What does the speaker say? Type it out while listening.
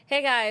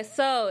Hey guys,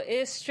 so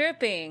is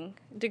stripping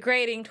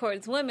degrading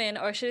towards women,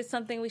 or should it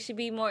something we should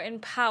be more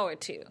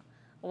empowered to?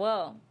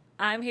 Well,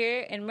 I'm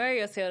here in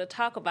Mario's here to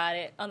talk about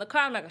it on the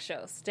Carmichael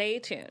Show. Stay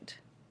tuned.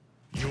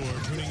 You're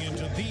tuning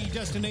into the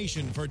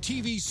destination for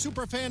TV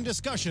superfan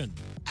discussion,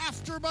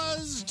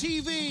 AfterBuzz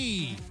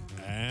TV.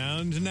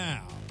 And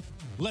now,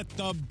 let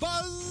the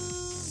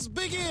buzz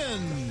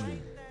begin.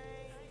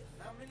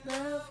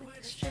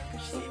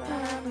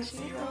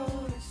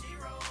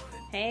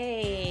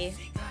 Hey.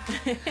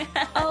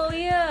 Oh,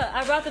 yeah.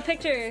 I brought the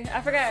picture.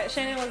 I forgot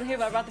Shannon wasn't here,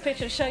 but I brought the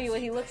picture to show you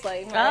what he looks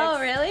like. Right? Oh,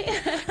 really?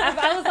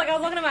 I was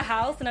walking in my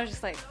house, and I was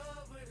just like,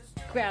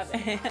 grab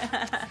it.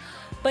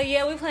 But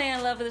yeah, we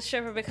playing Love with the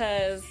Stripper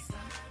because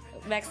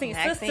Maxine's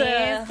sister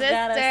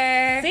got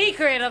a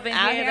secret up in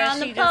here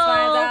that she just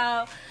finds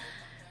out.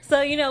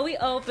 So, we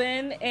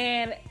open,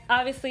 and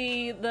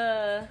obviously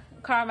the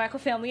Carmichael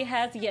family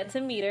has yet to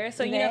meet her.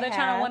 So, they're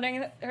trying to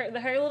wondering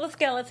her little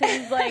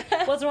skeletons, like,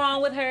 what's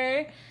wrong with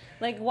her?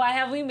 Like, why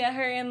have we met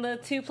her in the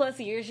 2+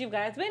 years you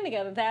guys been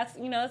together? That's,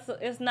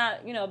 it's not,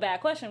 a bad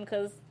question,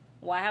 because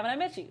why haven't I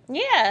met you?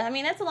 Yeah, I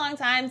mean, that's a long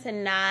time to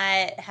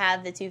not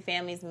have the two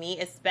families meet,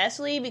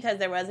 especially because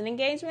there was an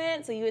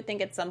engagement. So you would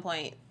think at some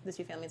point the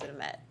two families would have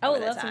met. I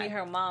would love to meet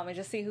her mom and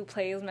just see who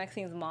plays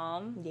Maxine's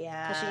mom.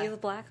 Yeah. Because she is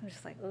black. I'm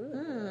just like,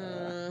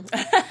 ooh.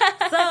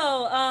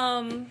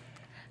 So,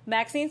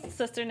 Maxine's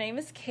sister name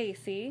is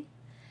Casey.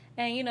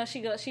 And,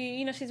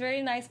 she's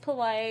very nice,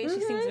 polite. Mm-hmm.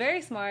 She seems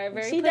very smart,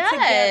 very put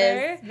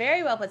together.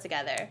 Very well put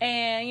together.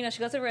 And, she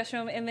goes to the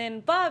restroom. And then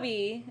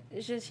Bobby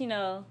is just,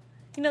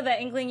 that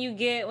inkling you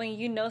get when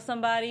you know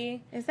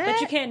somebody, but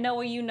you can't know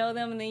where you know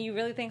them, and then you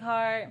really think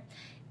hard.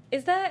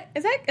 Is that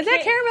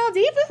Caramel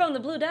Diva from the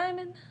Blue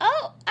Diamond?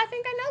 Oh, I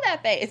think I know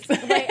that face.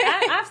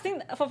 I've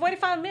seen for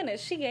 45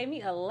 minutes. She gave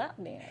me a lap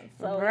dance.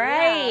 So,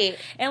 right, yeah.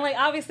 And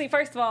obviously,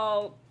 first of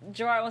all,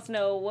 Gerard wants to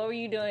know what were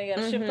you doing at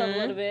a strip club a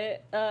little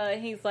bit.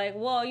 He's like,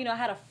 well, I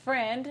had a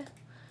friend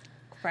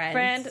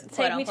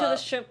take me to the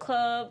strip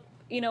club.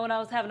 When I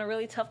was having a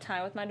really tough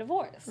time with my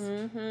divorce.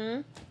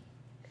 Mm-hmm.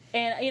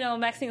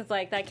 And, Maxine's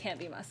like, that can't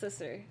be my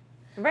sister.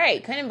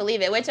 Right. Couldn't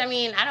believe it. Which, I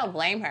mean, I don't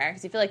blame her.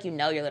 Because you feel like you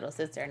know your little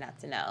sister enough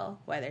to know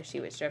whether she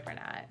would strip or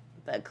not.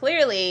 But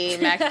clearly,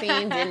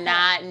 Maxine did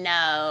not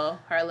know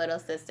her little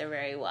sister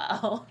very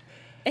well.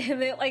 And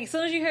then, as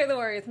soon as you hear the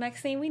words,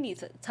 Maxine, we need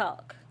to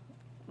talk,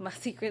 my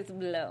secret's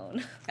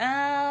blown.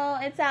 Oh,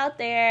 it's out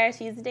there.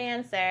 She's a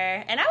dancer.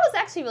 And I was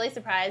actually really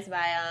surprised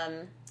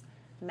by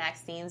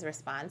Maxine's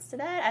response to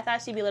that. I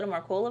thought she'd be a little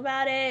more cool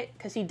about it.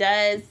 Because she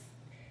does...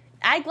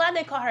 I'm glad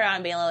they caught her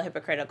on being a little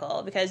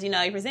hypocritical because, you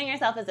present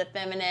yourself as a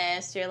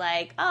feminist. You're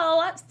like,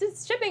 oh,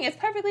 stripping is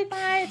perfully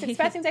fine. It's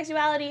expressing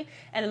sexuality.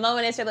 And the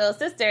moment it's your little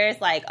sister,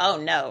 it's like, oh,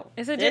 no.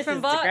 It's a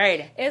different ball.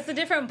 It's a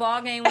different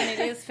ball game when it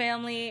is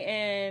family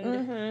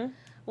and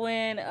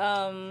when,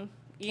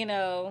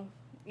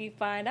 you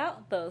find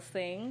out those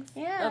things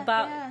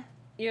about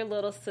your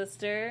little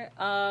sister.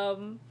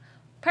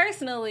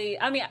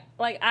 Personally, I mean,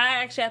 I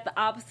actually had the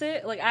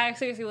opposite. I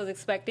seriously was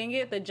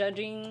expecting the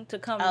judging to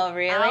come out. Oh,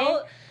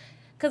 really?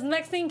 Because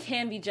Maxine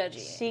can be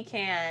judgy. She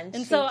can. And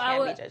be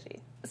judgy.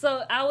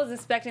 So I was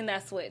expecting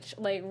that switch,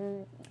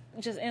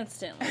 just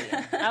instantly.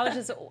 I was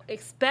just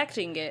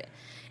expecting it.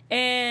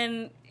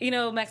 And,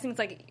 Maxine's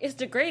like, it's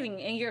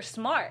degrading and you're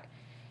smart.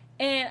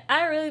 And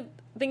I really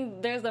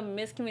think there's a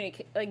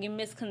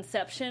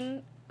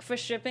misconception for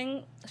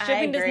stripping.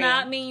 Stripping does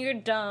not mean you're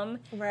dumb.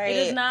 Right.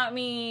 It does not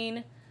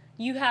mean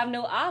you have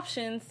no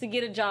options to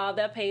get a job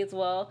that pays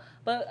well.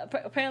 But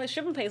apparently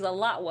stripping pays a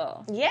lot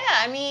well. Yeah,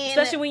 I mean...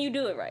 especially when you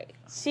do it right.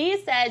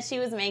 She said she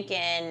was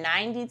making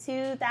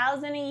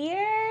 $92,000 a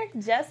year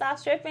just off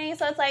stripping.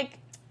 So it's like,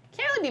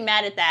 can't really be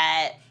mad at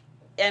that.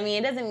 I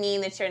mean, it doesn't mean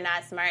that you're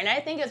not smart. And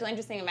I think it was really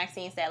interesting when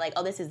Maxine said,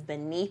 this is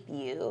beneath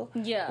you.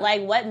 Yeah.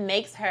 What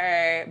makes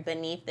her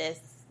beneath this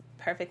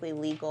perfectly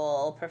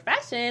legal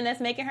profession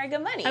that's making her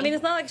good money? I mean,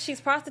 it's not like she's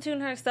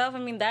prostituting herself. I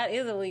mean, that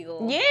is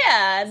illegal.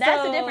 Yeah,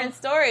 that's a different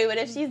story. But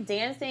if she's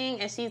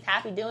dancing and she's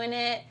happy doing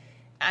it,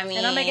 I mean...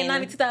 and I'm making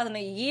 $92,000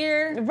 a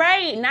year.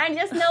 Right. Not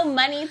just no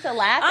money to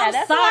laugh at.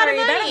 That's sorry. A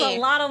lot of money. That is a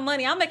lot of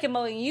money. I'm making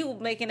more than you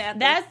making at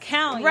the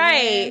county.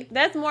 Right. Man.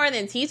 That's more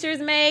than teachers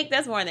make.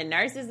 That's more than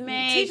nurses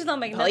make. Teachers don't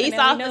make police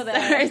nothing. Police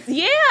officers. We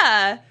know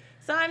that. Yeah.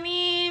 So, I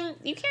mean,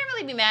 you can't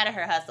really be mad at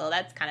her hustle.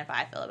 That's kind of how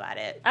I feel about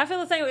it. I feel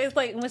the same way. It's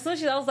as soon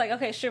as I was like,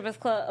 okay, strippers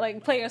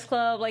club, players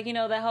club,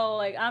 that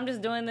whole, I'm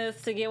just doing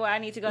this to get where I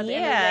need to go at the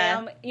end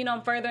of the day.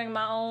 I'm furthering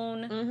my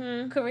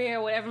own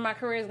career, whatever my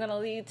career is going to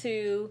lead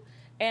to.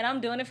 And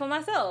I'm doing it for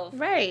myself.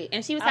 Right.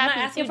 And she was happy to do it. I'm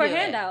not asking for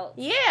handouts.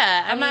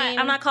 Yeah.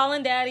 I'm not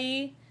calling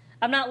daddy.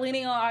 I'm not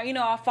leaning on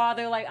our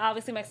father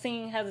obviously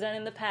Maxine has done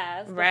in the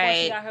past. Right.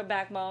 Before she got her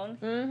backbone.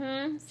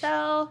 Mm-hmm.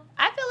 So,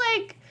 I feel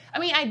like,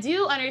 I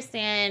do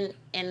understand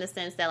in the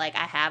sense that, I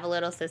have a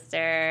little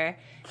sister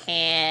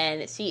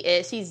and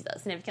she's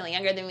significantly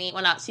younger than me.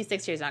 Well, no, she's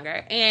 6 years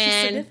younger. And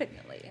she's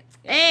significantly.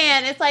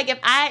 And it's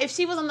if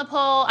she was on the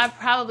pole, I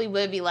probably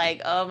would be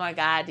like, oh my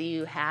God, do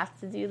you have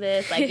to do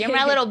this? You're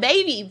my little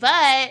baby.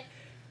 But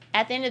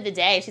at the end of the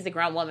day, she's a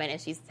grown woman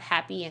and she's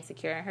happy and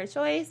secure in her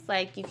choice.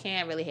 Like, you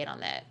can't really hate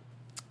on that.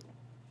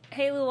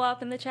 Hey,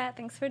 Luwap in the chat.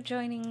 Thanks for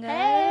joining us.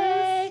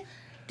 Hey.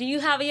 Do you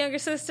have a younger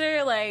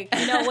sister? Like,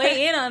 you know,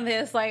 weigh in on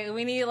this. Like,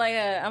 we need like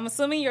I'm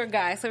assuming you're a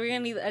guy, so we're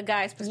going to need a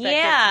guy's perspective.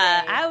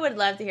 Yeah, today. I would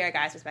love to hear a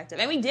guy's perspective.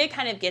 And we did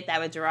kind of get that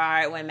with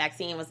Gerard when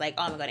Maxine was like,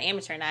 oh, I'm going to go to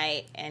amateur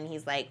night. And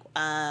he's like,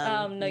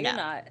 no, you're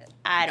not.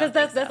 I don't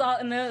think that's all.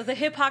 And there's a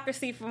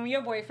hypocrisy from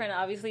your boyfriend,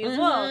 obviously, as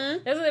well.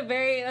 There's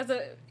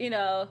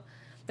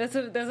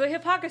a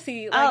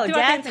hypocrisy like,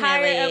 throughout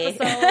definitely.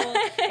 the entire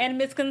episode and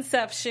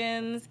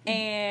misconceptions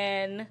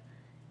and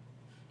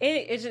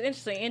it's just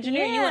interesting.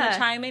 Engineer, you want to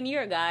chime in?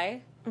 You're a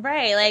guy.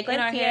 Right, like,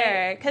 let's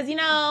hear. Because, you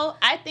know,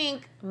 I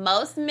think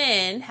most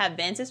men have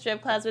been to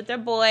strip clubs with their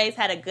boys,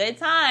 had a good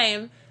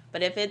time,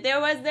 but if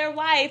there was their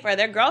wife or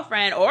their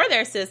girlfriend or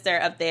their sister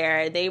up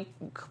there, they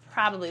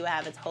probably would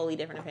have a totally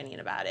different opinion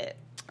about it.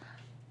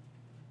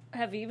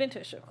 Have you been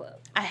to a strip club?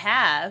 I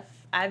have.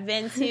 I've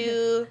been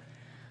to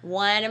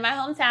one in my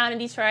hometown in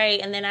Detroit,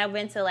 and then I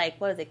went to,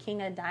 like, what was it,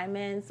 King of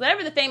Diamonds?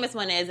 Whatever the famous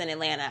one is in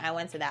Atlanta, I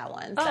went to that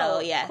one.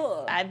 So, yes,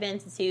 cool. I've been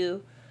to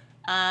two.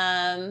 It's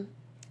an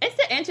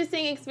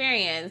interesting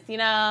experience, you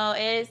know.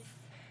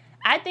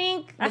 I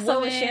think I saw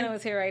wish Shannon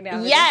was here right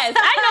now. Yes,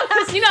 I know,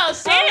 because, you know,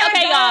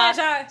 Shannon,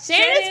 y'all.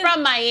 Shannon's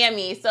from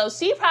Miami, so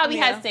she probably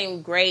has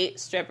some great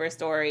stripper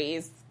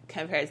stories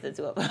compared to the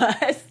two of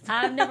us.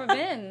 I've never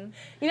been.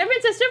 You never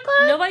been to a strip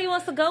club? Nobody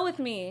wants to go with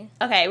me.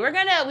 Okay,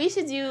 we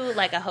should do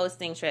like a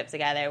hosting trip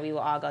together. We will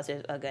all go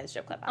to a good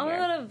strip club out here. I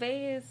want to go to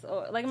Vegas,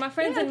 or like my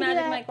friends in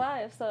Magic Mike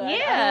Live, so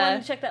I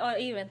want to check that out.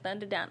 Even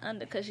Thunder Down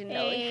Under, because you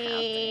know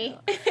we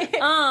have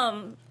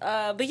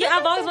to. But yeah,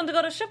 I've always wanted to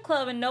go to a strip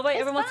club, and nobody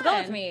ever wants to go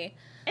with me.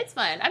 It's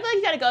fun. I feel like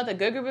you got to go with a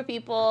good group of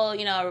people.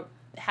 You know,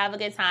 have a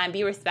good time.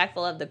 Be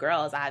respectful of the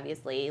girls.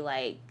 Obviously,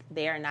 like,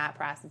 they are not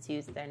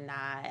prostitutes. They're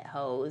not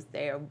hoes.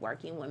 They're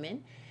working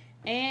women.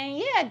 And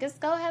yeah,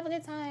 just go have a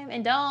good time.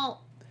 And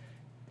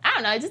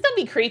just don't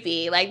be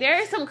creepy. Like,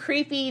 there are some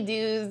creepy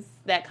dudes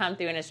that come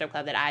through in a strip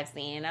club that I've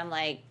seen. I'm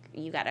like,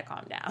 you gotta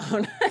calm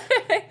down.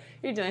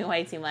 You're doing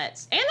way too much.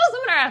 And those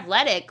women are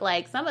athletic.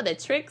 Like, some of the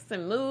tricks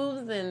and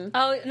moves and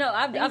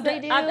I've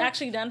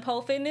actually done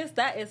pole fitness.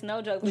 That is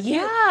no joke. But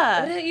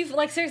you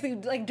like, seriously,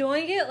 like,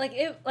 doing it,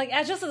 like,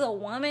 as just as a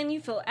woman, you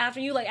feel after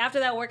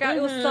that workout,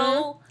 it was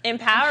so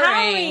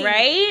empowering,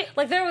 right?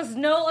 Like, there was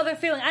no other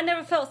feeling. I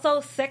never felt so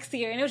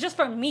sexier, and it was just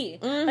for me.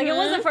 Like, it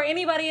wasn't for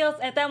anybody else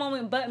at that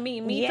moment but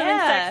me. Me feeling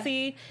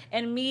sexy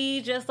and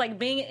me just, like,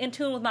 being in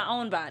tune with my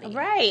own body.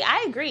 Right.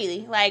 I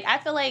agree. Like, I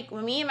feel like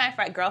when me and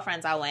my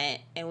girlfriends, I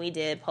went and we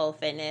did pole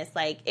fitness,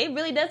 like, it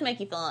really does make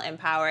you feel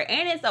empowered,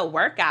 and it's a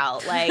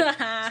workout. Like,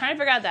 trying to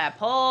figure out that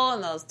pole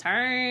and those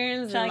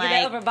turns, trying and to like get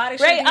that upper body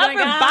strength,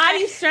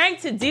 body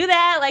strength to do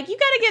that. Like, you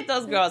got to get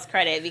those girls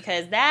credit,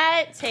 because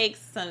that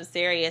takes some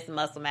serious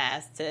muscle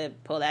mass to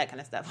pull that kind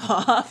of stuff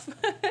off.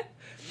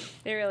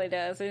 It really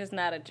does. It is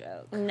not a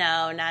joke.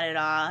 No, not at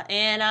all.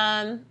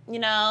 And, you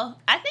know,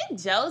 I think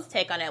Joe's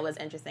take on it was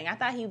interesting. I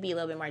thought he'd be a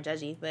little bit more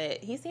judgy,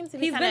 but he seems to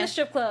be He's been to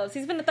strip clubs.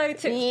 He's been to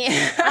 32.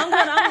 Yeah. I'm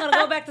going to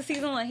go back to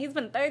season 1. He's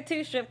been to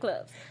 32 strip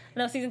clubs.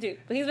 No, season 2.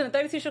 But he's been to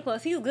 32 strip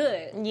clubs. He's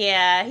good.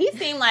 Yeah, he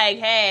seemed like,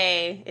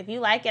 hey, if you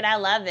like it, I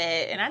love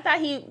it. And I thought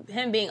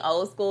him being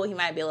old school, he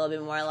might be a little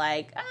bit more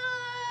like,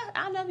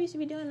 I don't know if you should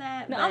be doing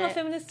that. No, I'm a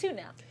feminist too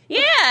now.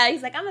 Yeah,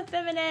 he's like, I'm a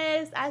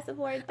feminist. I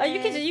support that.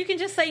 You can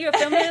just say you're a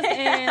feminist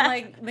and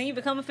like then you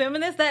become a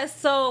feminist. That's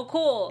so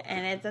cool.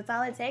 And that's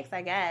all it takes,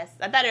 I guess.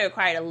 I thought it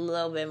required just a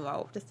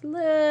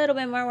little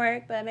bit more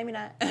work, but maybe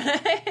not.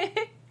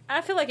 I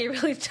feel like it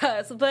really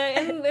does, but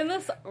in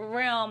this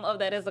realm of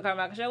that is the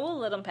Carmichael show, we'll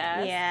let him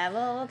pass. Yeah,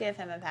 we'll give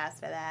him a pass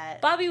for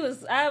that.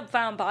 I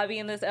found Bobby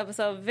in this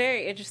episode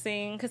very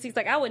interesting, because he's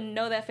like, I wouldn't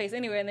know that face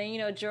anywhere. And then, you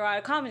know,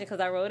 Gerard commented, because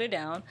I wrote it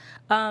down.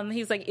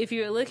 He's like, if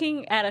you're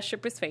looking at a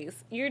stripper's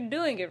face, you're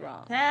doing it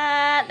wrong.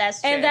 That's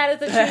true. And that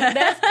is a true,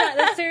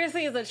 that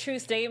seriously is a true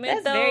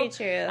statement, That's very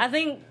true. I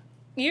think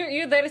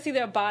you're there to see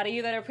their body.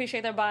 You're there to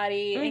appreciate their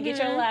body and get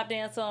your lap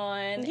dance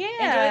on. Yeah.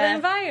 Enjoy the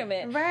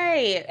environment.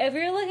 Right. If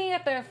you're looking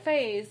at their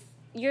face,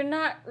 you're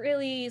not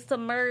really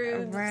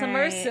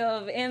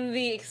submersive in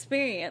the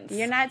experience.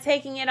 You're not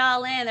taking it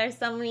all in. There's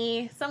so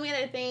many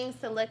other things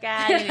to look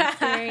at and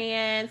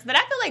experience. But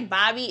I feel like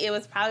Bobby, it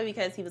was probably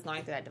because he was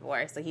going through that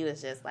divorce. So he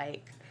was just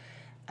like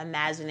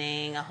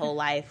imagining a whole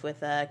life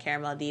with a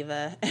caramel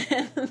diva.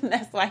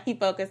 That's why he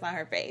focused on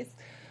her face.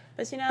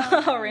 But, you know.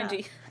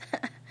 Renji.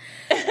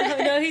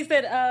 No, he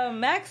said,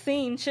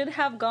 Maxine should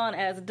have gone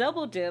as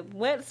double dip.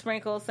 Wet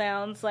sprinkle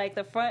sounds like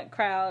the front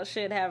crowd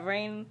should have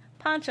rain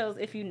ponchos,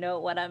 if you know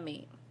what I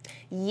mean.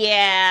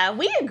 Yeah,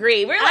 we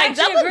agree. We're like,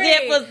 double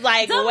dip was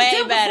like double way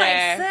dip better.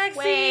 Was, like, sexy,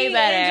 way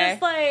better. And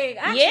just like,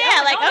 actually,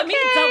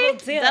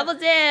 okay. Double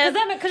dip.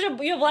 Because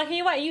you're black and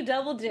you're white, you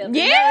double dip.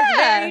 Yeah.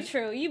 That is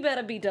very true. You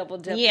better be double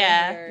dip.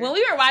 Yeah. When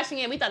we were watching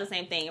it, we thought the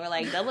same thing. We're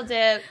like, double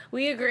dip.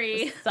 We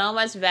agree. So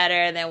much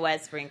better than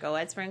wet sprinkle.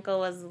 Wet sprinkle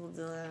was...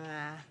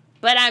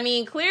 But, I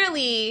mean,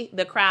 clearly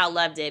the crowd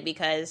loved it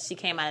because she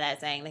came out of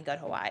that saying they go to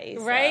Hawaii.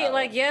 So. Right?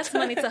 Like, yes,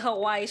 money to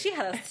Hawaii. She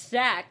had a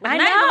stack. I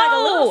know. Not even like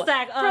a little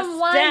stack. From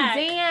one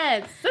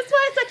dance. That's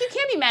why it's like you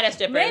can't be mad at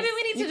strippers. Maybe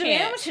we need to do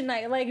amateur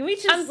night. Like, we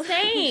just... I'm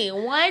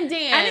saying, one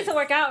dance. I need to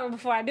work out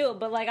before I do it,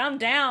 but, like, I'm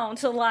down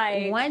to,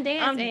 like... One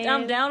dance.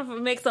 I'm down to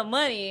make some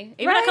money.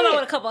 If I come out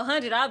with a couple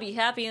 $100, I'll be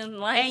happy in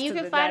life. And you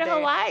can fly to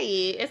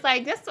Hawaii. It's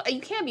like, you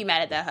can't be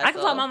mad at that hustle. I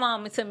can call my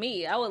mom to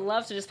me. I would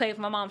love to just pay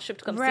for my mom's trip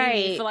to come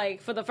see me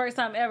for the first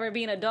time ever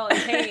being an adult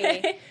and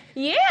pay.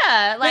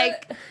 Yeah,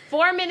 like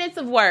 4 minutes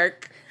of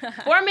work,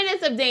 4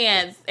 minutes of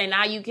dance, and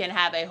now you can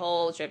have a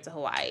whole trip to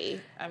Hawaii.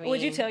 I mean,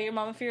 would you tell your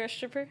mom if you're a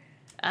stripper?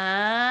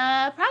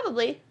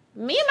 Probably.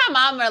 Me and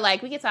my mom are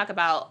like, we could talk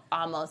about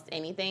almost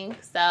anything.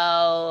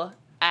 So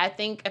I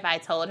think if I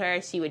told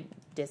her, she would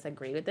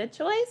disagree with the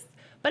choice.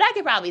 But I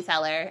could probably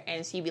tell her,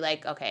 and she'd be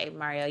like, okay,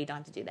 Mario, you don't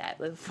have to do that.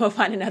 We'll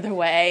find another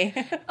way.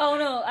 Oh,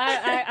 no.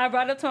 I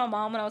brought it up to my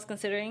mom when I was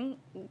considering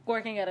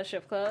working at a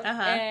strip club.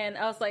 And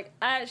I was like,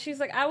 she's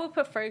like, I would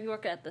prefer if you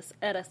work at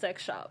a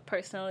sex shop,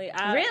 personally.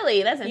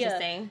 Really? That's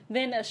interesting.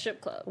 Than a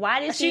strip club.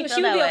 Why did she feel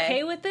she would that be way?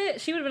 okay with it.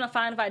 She would have been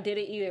fine if I did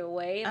it either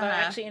way, if I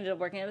actually ended up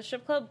working at a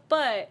strip club.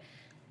 But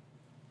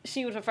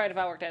she would prefer it if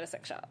I worked at a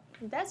sex shop.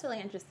 That's really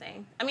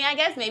interesting. I mean, I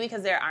guess maybe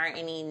because there aren't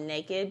any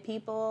naked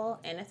people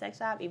in a sex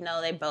shop, even though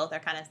they both are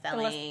kind of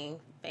selling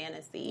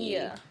fantasy.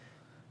 Yeah.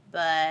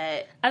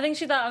 But I think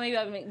she thought maybe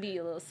I would be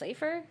a little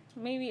safer,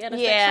 maybe at a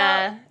sex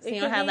shop. So you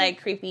don't have,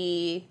 like,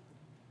 creepy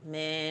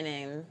men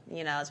and,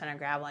 trying to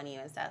grab on you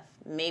and stuff.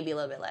 Maybe a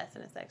little bit less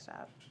in a sex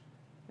shop.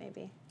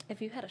 Maybe.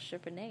 If you had a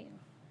stripper name.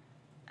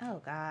 Oh,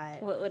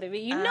 God. What would it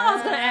be? I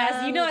was going to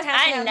ask. You know it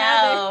has to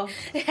have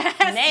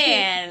I know.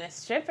 Man,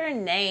 stripper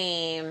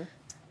name.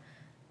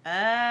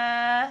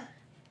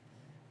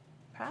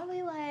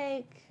 Probably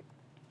like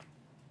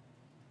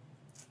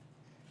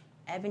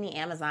Ebony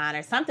Amazon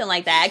or something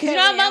like that. Because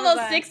I'm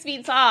almost 6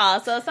 feet tall,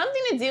 so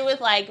something to do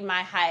with like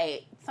my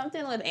height,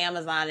 something with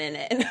Amazon in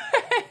it.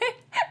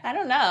 I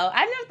don't know.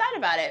 I've never thought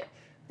about it,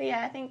 but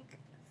yeah, I think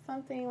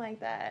something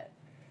like that,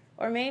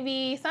 or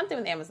maybe something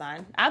with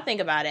Amazon. I'll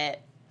think about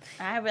it.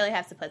 I really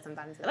have to put some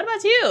time into it. What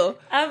about you?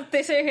 I'm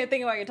sitting here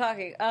thinking while you're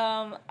talking.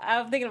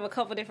 I'm thinking of a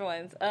couple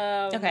different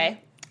ones.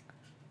 Okay.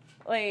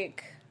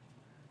 Like,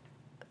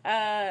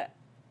 okay,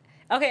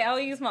 I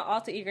will use my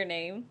alter ego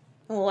name.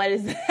 What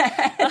is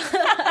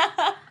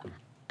that?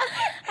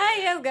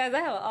 Yes, guys, I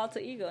have an alter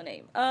ego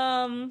name.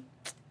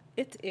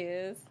 It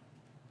is...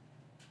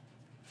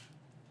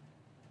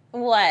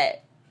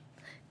 What?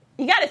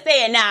 You gotta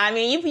say it now. I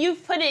mean, you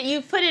put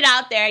it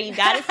out there. You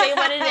gotta say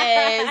what it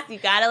is. You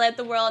gotta let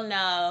the world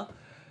know.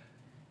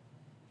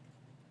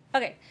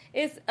 Okay,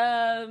 it's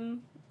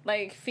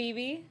like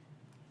Phoebe.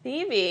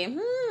 Phoebe.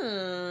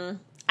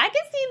 I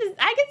can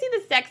see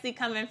the sexy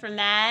coming from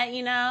that,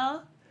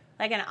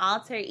 like an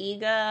alter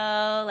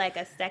ego, like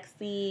a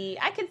sexy.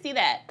 I could see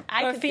that.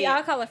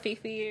 I'll call her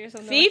Fifi or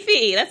something.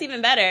 Fifi, that's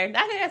even better.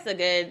 I think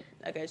that's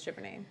a good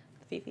stripper name.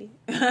 Fifi.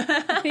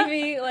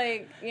 Fifi,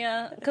 like,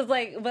 yeah, because,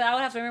 like, but I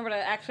would have to remember to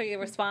actually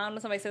respond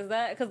when somebody says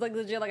that, because, like,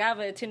 legit, like, I have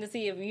a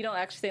tendency, if you don't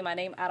actually say my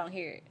name, I don't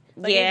hear it.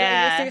 Like,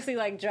 it seriously,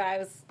 like,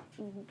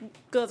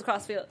 goes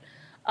across the field.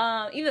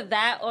 Either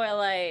that or,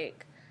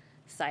 like,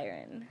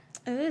 Siren.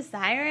 Ooh,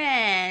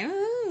 Siren.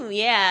 Ooh,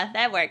 yeah,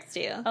 that works,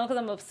 too. Because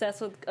I'm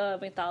obsessed with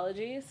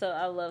mythology, so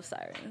I love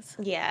sirens.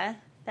 Yeah,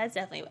 that's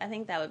definitely, I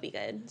think that would be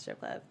good, strip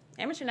club.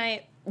 Amateur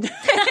night. Like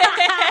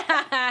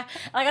I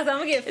said, I'm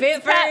gonna get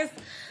fit first.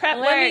 Prep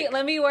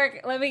let me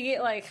work. Let me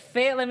get like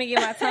fit. Let me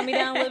get my tummy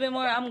down a little bit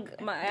more.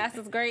 My ass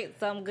is great,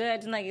 so I'm good.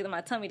 Just not getting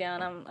my tummy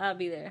down. I'll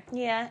be there.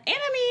 Yeah, and I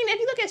mean, if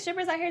you look at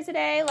strippers out here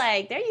today,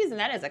 like they're using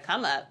that as a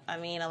come up. I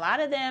mean, a lot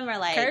of them are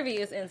like curvy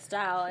is in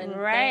style and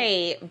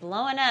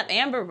blowing up.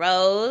 Amber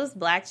Rose,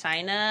 Black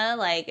China,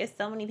 like it's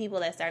so many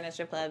people that started a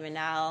strip club and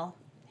now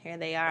here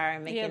they are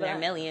making their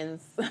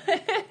millions.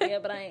 Yeah,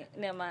 but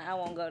never mind. I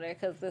won't go there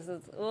because this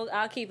is. Well,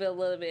 I'll keep it a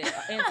little bit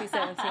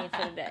NC-17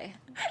 for today.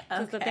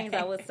 Just the things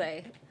I would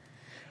say.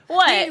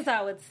 What things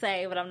I would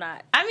say, but I'm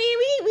not. I mean,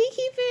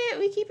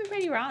 we keep it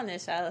pretty raw on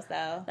this show,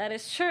 so that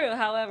is true.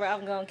 However,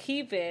 I'm gonna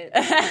keep it.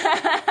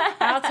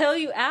 I'll tell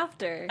you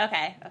after.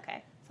 Okay.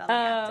 Tell me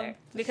after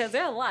because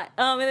there are a lot.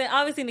 And then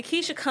obviously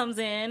Nikisha comes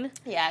in.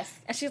 Yes,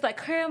 and she's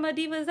like, "Carol, my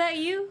diva, is that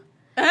you?"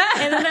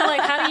 And then they're like,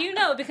 how do you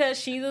know? Because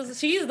she's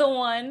the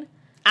one.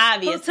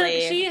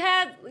 Obviously. She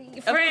had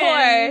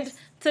friends,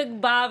 took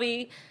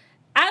Bobby.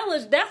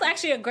 That's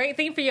actually a great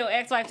thing for your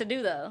ex-wife to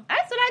do, though.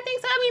 That's what I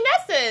think so. I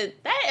mean,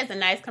 that is a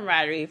nice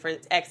camaraderie for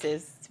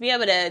exes. To be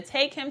able to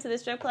take him to the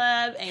strip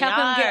club and help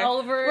him get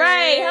over it.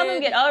 Right, help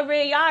him get over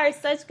it. Y'all are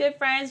such good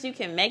friends. You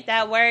can make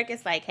that work.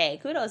 It's like,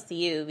 hey, kudos to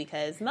you.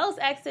 Because most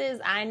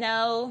exes I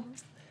know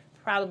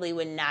probably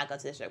would not go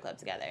to the strip club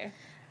together.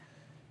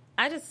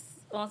 I just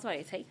want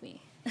somebody to take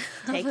me.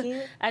 Take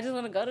you? I just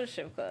want to go to the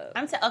strip club.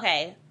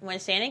 Okay, when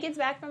Shannon gets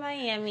back from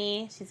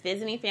Miami, she's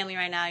visiting family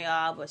right now,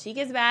 y'all, but she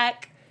gets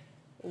back,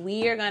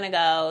 we are going to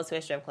go to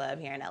a strip club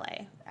here in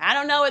LA. I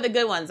don't know where the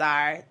good ones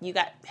are. You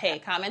got,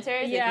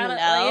 commenters,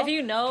 if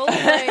you know.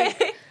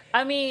 Like,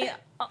 I mean,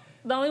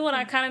 the only one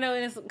I kind of know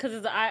is because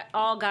it's an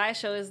all-guy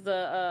show is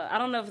the, I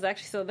don't know if it's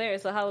actually still there,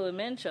 it's the Hollywood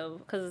Men show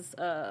because it's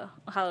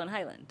Hollywood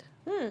Highland.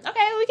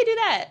 Okay, we could do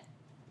that.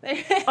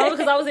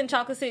 Because I was in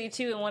Chocolate City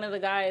too, and one of the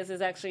guys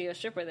is actually a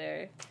stripper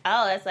there.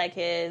 Oh, that's like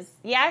his.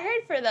 Yeah, I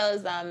heard for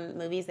those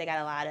movies they got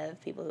a lot of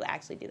people who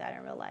actually do that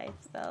in real life.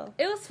 So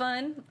it was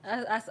fun.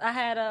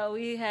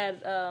 We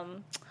had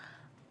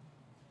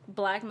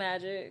Black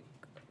Magic.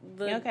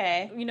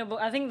 Okay. You know,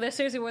 but I think they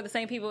seriously were the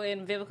same people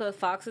in Vivica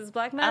Fox's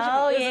Black Magic.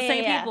 Oh, it was yeah, the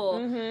same yeah. people,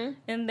 Mm-hmm.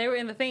 and they were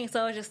in the thing.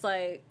 So I was just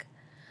like,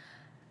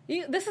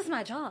 "This is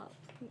my job.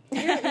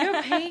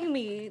 You're paying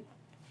me."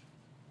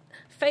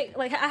 Fake,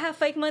 like I have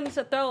fake money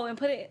to throw and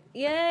put it.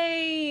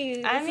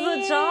 Yay! This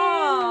is a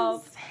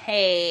job.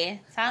 Hey,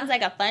 sounds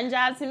like a fun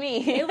job to me.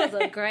 It was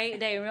a great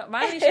day.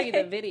 Remind me to show you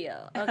the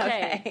video,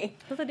 okay?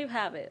 Because I do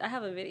have it. I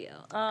have a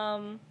video.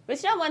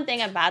 But you know one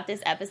thing about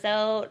this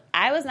episode,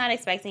 I was not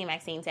expecting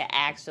Maxine to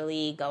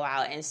actually go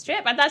out and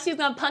strip. I thought she was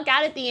gonna punk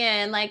out at the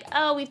end, like,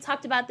 oh, we've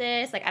talked about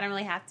this. Like I don't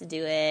really have to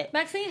do it.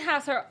 Maxine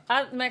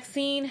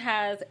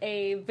has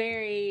a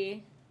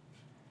very.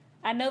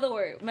 I know the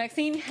word.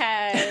 Maxine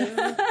has...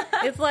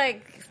 It's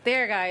like...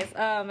 There, guys.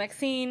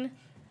 Maxine...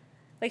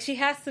 Like, she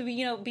has to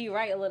be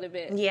right a little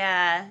bit.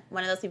 Yeah.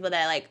 One of those people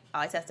that, like,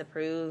 always has to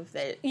prove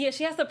that... Yeah,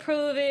 she has to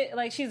prove it.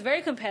 Like, she's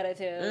very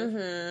competitive.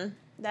 Mm-hmm.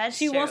 That's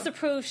She true. wants to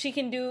prove she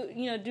can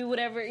do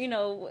whatever,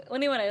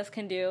 anyone else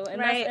can do. And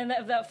right.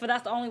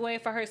 That's the only way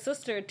for her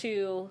sister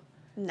to...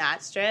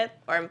 Not strip?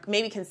 Or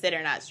maybe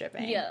consider not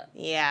stripping. Yeah.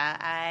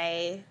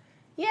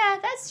 Yeah,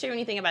 that's true when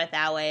you think about it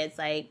that way. It's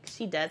like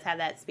she does have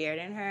that spirit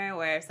in her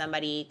where if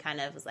somebody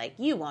kind of was like,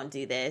 you won't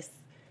do this,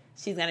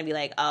 she's going to be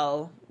like,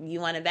 oh,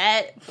 you want to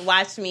bet?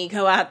 Watch me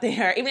go out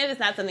there. Even if it's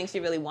not something she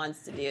really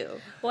wants to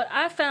do. What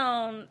I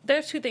found,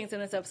 there's two things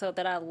in this episode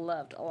that I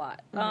loved a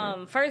lot.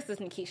 Mm-hmm. First is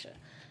Nikisha.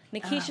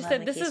 Nikisha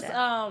said,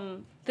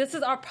 this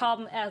is our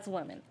problem as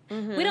women.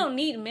 Mm-hmm. We don't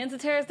need men to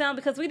tear us down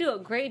because we do a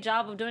great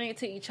job of doing it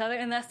to each other,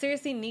 and that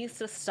seriously needs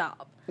to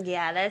stop.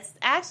 Yeah, that's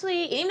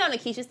actually, even though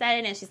Nikisha said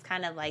it, and she's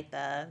kind of like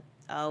we're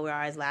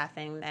always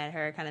laughing at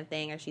her kind of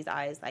thing, or she's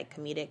always like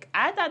comedic.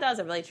 I thought that was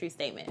a really true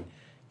statement.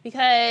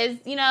 Because,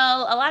 a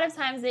lot of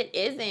times it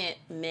isn't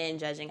men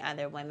judging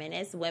other women.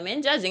 It's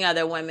women judging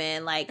other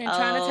women. Like, and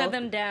trying to tear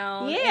them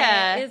down.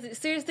 Yeah. And it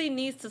seriously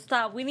needs to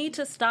stop. We need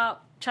to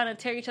stop trying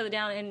to tear each other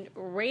down and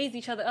raise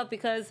each other up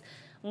because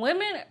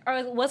women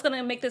are what's going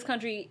to make this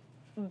country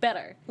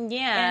better.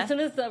 Yeah. And as soon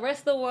as the rest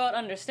of the world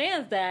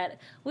understands that,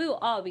 we will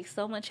all be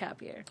so much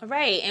happier.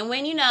 Right. And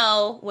when,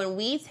 when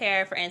we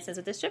tear, for instance,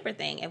 with the stripper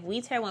thing, if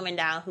we tear women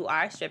down who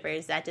are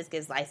strippers, that just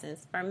gives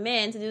license for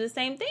men to do the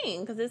same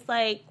thing. Because it's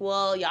like,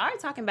 well, y'all are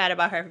talking bad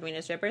about her for being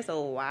a stripper,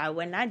 so why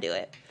wouldn't I do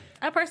it?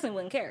 I personally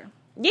wouldn't care.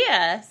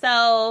 Yeah.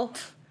 So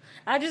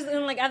I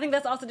think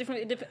that's also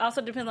different. It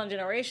also depends on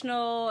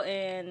generational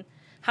and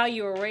how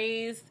you were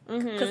raised.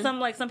 Because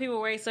some people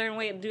were raised a certain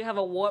way, do have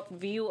a warped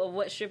view of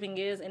what stripping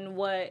is and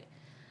what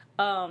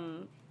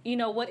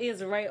what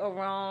is right or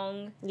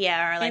wrong.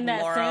 Yeah, or like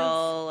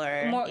moral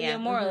sense.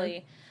 Morally.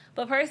 Mm-hmm.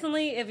 But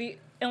personally, if you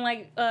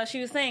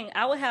she was saying,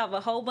 I would have a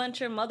whole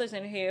bunch of mothers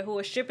in here who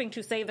are stripping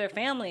to save their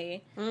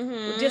family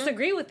who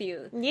disagree with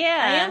you.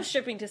 Yeah, I am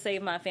stripping to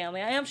save my family.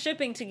 I am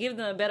stripping to give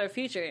them a better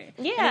future.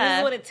 Yeah, and this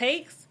is what it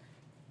takes.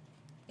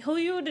 Who are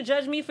you to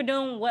judge me for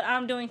doing what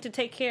I'm doing to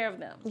take care of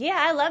them? Yeah,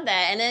 I love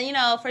that. And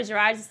then, for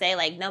Gerard to say,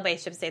 like, nobody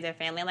strips to save their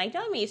family. I'm like,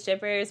 don't mean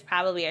strippers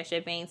probably are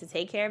stripping to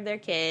take care of their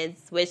kids,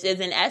 which is,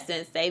 in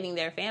essence, saving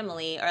their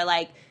family. Or,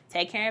 like,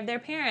 take care of their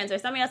parents. Or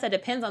somebody else that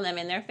depends on them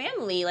in their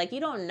family. Like, you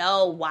don't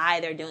know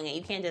why they're doing it.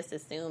 You can't just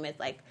assume it's,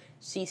 like,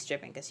 she's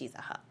stripping because she's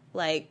a hoe.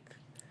 Like...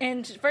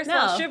 And first of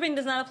all, stripping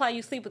does not apply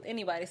you sleep with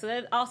anybody. So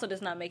that also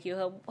does not make you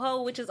a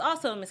hoe, which is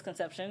also a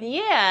misconception.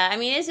 Yeah. I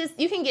mean, it's just,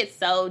 you can get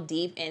so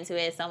deep into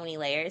it, so many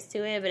layers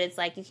to it, but it's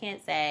like, you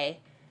can't say,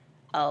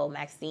 oh,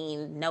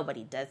 Maxine,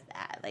 nobody does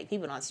that. Like,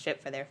 people don't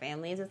strip for their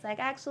families. It's like,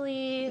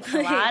 actually,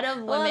 a lot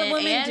of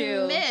women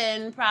and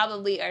men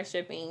probably are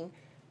stripping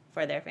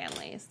for their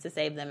families to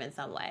save them in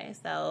some way.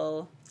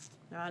 So...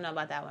 I don't know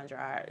about that one,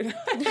 Gerard.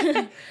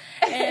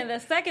 And the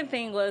second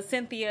thing was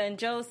Cynthia and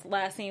Joe's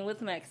last scene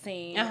with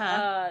Maxine.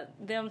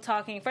 Them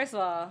talking, first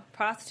of all,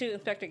 prostitute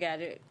Inspector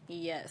Gadget.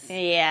 Yes.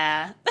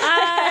 Yeah.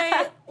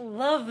 I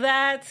love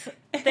that.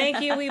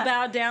 Thank you. We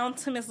bowed down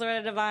to Miss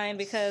Loretta Devine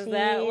because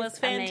that was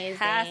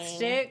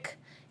fantastic. Amazing.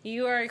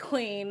 You are a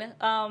queen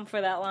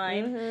for that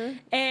line.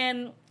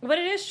 Mm-hmm. But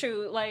it is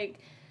true. Like,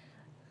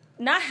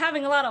 not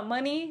having a lot of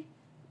money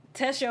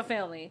tests your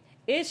family.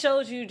 It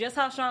shows you just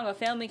how strong a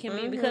family can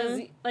be because,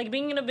 like,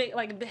 being in a big,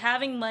 like,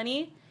 having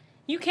money,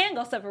 you can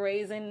go separate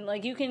ways and,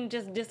 like, you can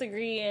just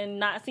disagree and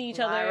not see each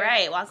other.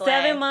 Right, walk away.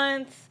 7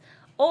 months,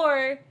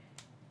 or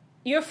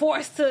you're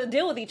forced to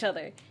deal with each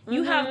other.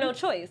 You have no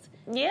choice.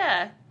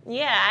 Yeah.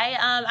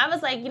 I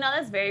was like,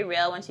 that's very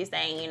real when she's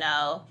saying,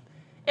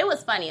 it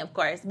was funny, of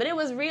course, but it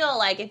was real.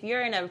 Like, if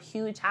you're in a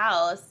huge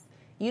house,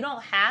 you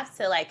don't have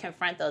to, like,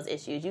 confront those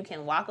issues. You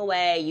can walk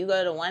away. You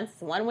go to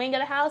one wing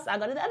of the house, I'll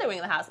go to the other wing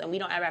of the house, and we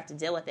don't ever have to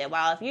deal with it.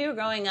 While if you're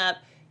growing up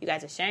You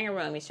guys are sharing a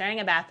room. You're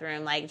sharing a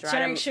bathroom. Like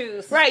sharing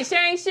shoes. Right,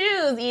 sharing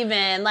shoes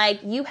even.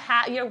 Like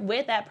you're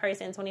with that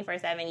person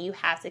 24/7. You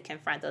have to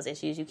confront those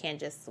issues. You can't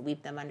just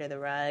sweep them under the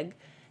rug.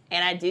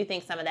 And I do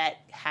think some of that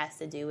has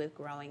to do with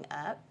growing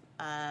up.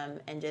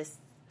 And just,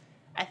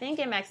 I think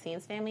in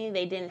Maxine's family,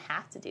 they didn't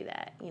have to do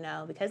that,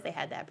 because they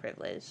had that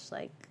privilege.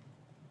 Like,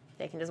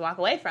 they can just walk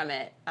away from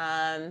it.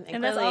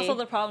 And that's also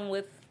the problem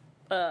with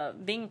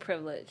being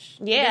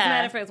privileged. Yeah. It doesn't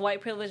matter if it's white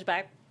privilege,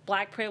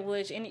 black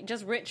privilege, and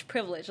just rich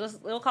privilege.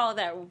 We'll call it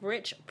that,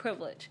 rich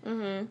privilege.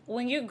 Mm-hmm.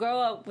 When you grow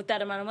up with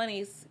that amount of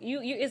money, it's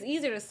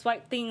easier to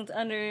swipe things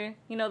under,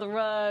 the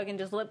rug and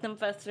just let them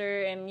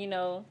fester, and,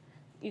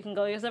 you can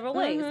go your several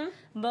ways.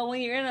 Mm-hmm. But when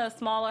you're in a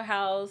smaller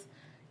house,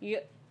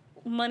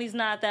 money's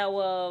not that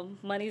well.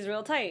 Money's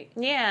real tight.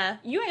 Yeah.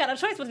 You ain't got no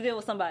choice but to deal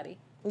with somebody.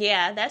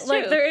 Yeah, that's true.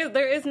 Like,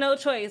 there is no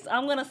choice.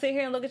 I'm going to sit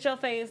here and look at your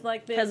face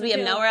like this. Because we have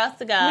nowhere else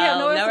to go. We have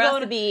nowhere else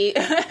to be. Ain't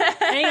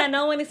got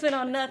no money to spend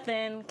on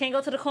nothing. Can't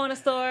go to the corner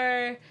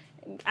store.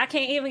 I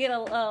can't even get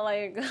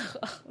a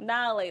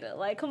annihilator.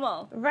 Like, come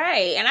on.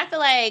 Right. And I feel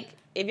like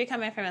if you're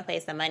coming from a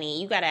place of money,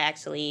 you got to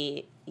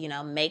actually,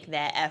 make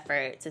that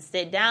effort to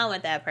sit down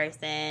with that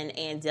person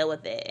and deal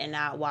with it and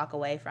not walk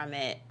away from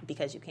it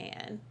because you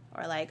can.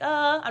 Or like,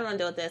 I don't want to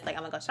deal with this. Like,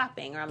 I'm going to go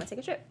shopping, or I'm going to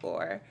take a trip,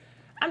 or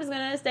I'm just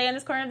going to stay in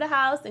this corner of the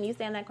house and you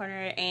stay in that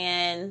corner,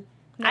 and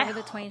never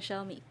the twain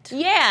shall meet.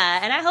 Yeah,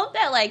 and I hope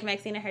that, like,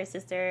 Maxine and her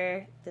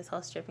sister, this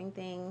whole stripping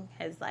thing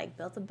has, like,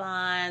 built a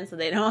bond so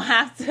they don't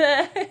have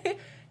to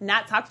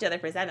not talk to each other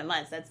for 7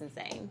 months. That's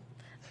insane.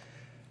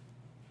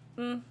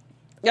 You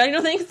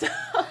don't think so?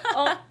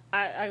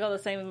 I go the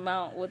same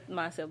amount with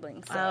my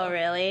siblings. So oh,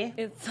 really?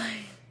 It's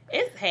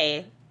like...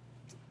 Hey,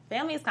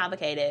 family is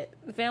complicated.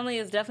 Family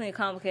is definitely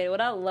complicated. What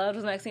I loved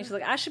was Maxine. She's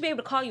like, I should be able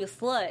to call you a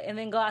slut and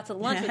then go out to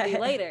lunch with you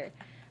later.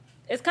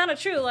 It's kind of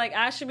true. Like,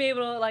 I should be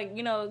able to, like,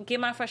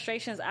 get my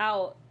frustrations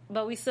out,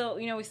 but we still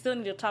need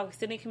to talk. We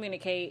still need to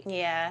communicate.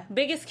 Yeah.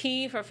 Biggest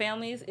key for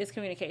families is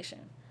communication.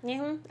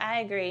 Mm-hmm.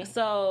 I agree.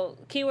 So,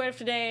 keyword of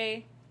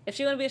today, if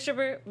she want to be a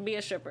stripper, be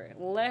a stripper.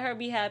 Let her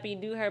be happy.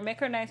 Do her. Make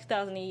her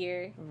 $90,000 a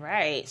year.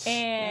 Right.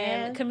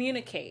 And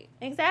communicate.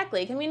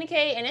 Exactly.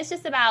 Communicate. And it's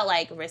just about,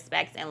 like,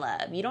 respect and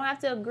love. You don't have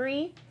to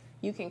agree.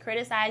 You can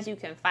criticize. You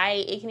can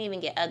fight. It can even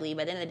get ugly.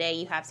 But at the end of the day,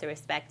 you have to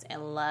respect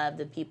and love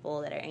the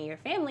people that are in your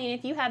family. And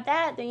if you have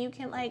that, then you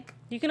can, like...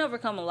 You can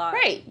overcome a lot.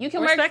 Right. You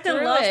can respect work through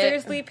and love. it.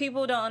 Seriously,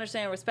 people don't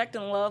understand. Respect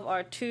and love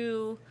are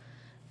two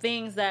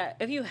things that,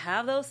 if you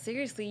have those,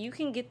 seriously, you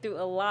can get through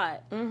a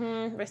lot.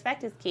 Mm-hmm.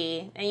 Respect is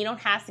key. And you don't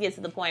have to get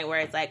to the point where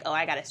it's like,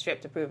 I got to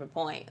strip to prove a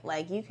point.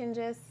 Like, you can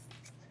just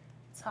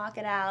talk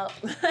it out.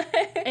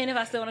 And if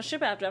I still want to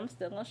strip after, I'm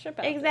still going to strip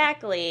after.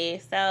 Exactly.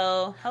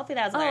 So, hopefully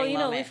that was a learning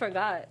moment. We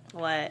forgot.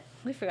 What?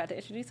 We forgot to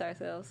introduce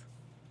ourselves.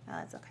 Oh,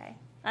 that's okay.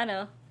 I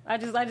know. I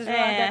just realized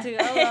that too.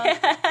 Oh,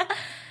 well.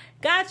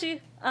 Got you.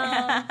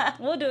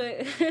 We'll do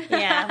it.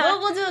 Yeah,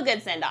 we'll do a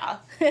good send-off.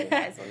 You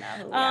guys will know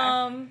who we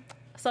are.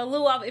 So,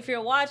 Luwop, if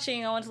you're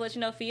watching, I want to let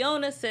you know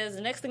Fiona says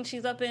the next thing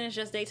she's up in is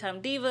just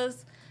Daytime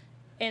Divas.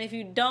 And if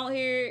I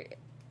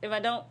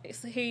don't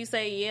hear you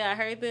say, yeah, I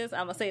heard this,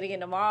 I'm going to say it again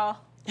tomorrow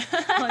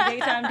on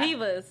Daytime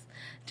Divas.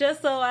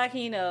 Just so I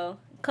can,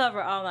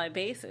 cover all my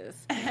bases.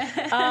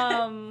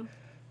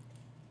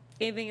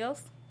 Anything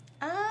else?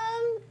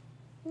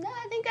 No,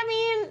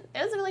 it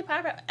was really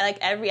popular. Like,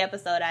 every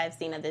episode I've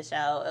seen of this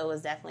show, it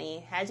was definitely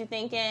had you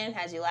thinking,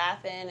 had you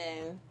laughing,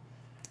 and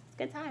it's a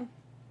good time.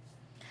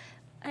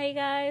 Hey,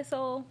 guys,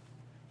 so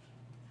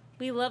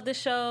we love the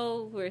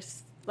show. We're,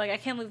 I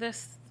can't believe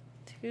there's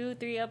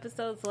 2-3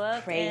 episodes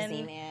left.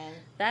 Crazy, man.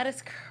 That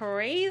is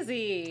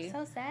crazy.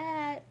 So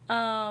sad.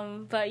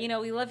 But,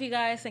 we love you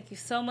guys. Thank you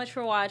so much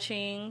for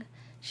watching.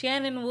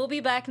 Shannon will be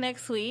back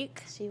next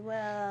week. She will.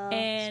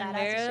 And shout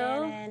out to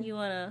Shannon. You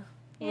want to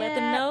let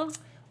them know?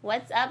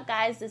 What's up,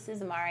 guys? This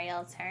is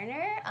Mariel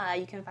Turner.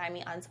 You can find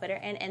me on Twitter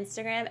and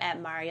Instagram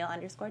at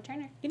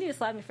Mariel_Turner. You need to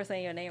slap me for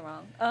saying your name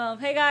wrong.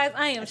 Hey, guys,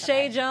 I am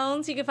Shay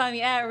Jones. You can find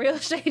me at Real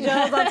Shay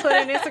Jones on Twitter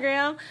and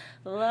Instagram.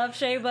 Love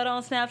Shay Butter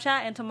on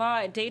Snapchat. And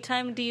tomorrow at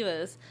Daytime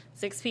Divas,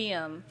 6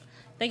 p.m.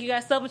 Thank you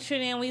guys so much for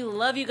tuning in. We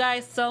love you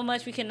guys so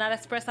much. We cannot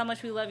express how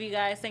much we love you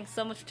guys. Thanks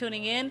so much for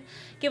tuning in.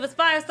 Give us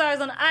 5 stars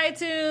on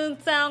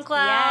iTunes, SoundCloud.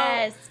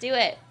 Yes, do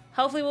it.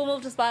 Hopefully we'll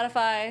move to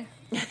Spotify.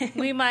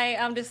 We might.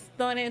 I'm just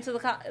throwing it into the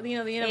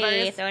universe.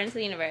 Hey, throw it into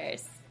the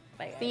universe.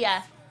 Bye, see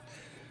ya.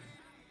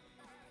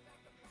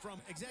 From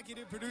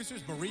executive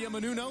producers Maria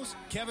Menounos,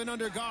 Kevin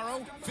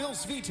Undergaro, Phil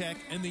Svitek,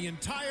 and the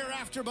entire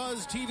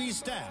AfterBuzz TV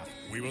staff,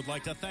 we would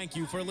like to thank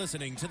you for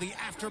listening to the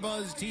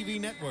AfterBuzz TV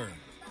network.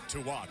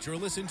 To watch or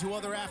listen to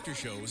other after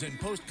shows and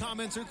post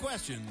comments or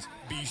questions,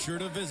 be sure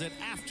to visit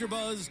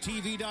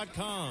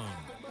AfterBuzzTV.com.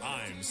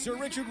 I'm Sir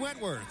Richard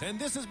Wentworth, and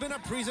this has been a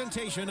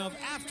presentation of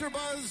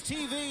AfterBuzz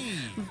TV.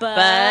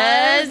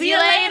 Buzz you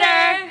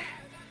later.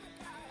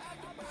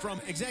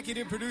 From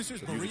executive producers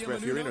The views Maria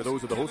expressed herein Menounos, are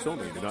those of the host Kevin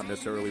only and do Undergaro, not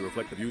necessarily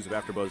reflect the views of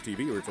AfterBuzz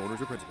TV or its owners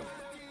or principals.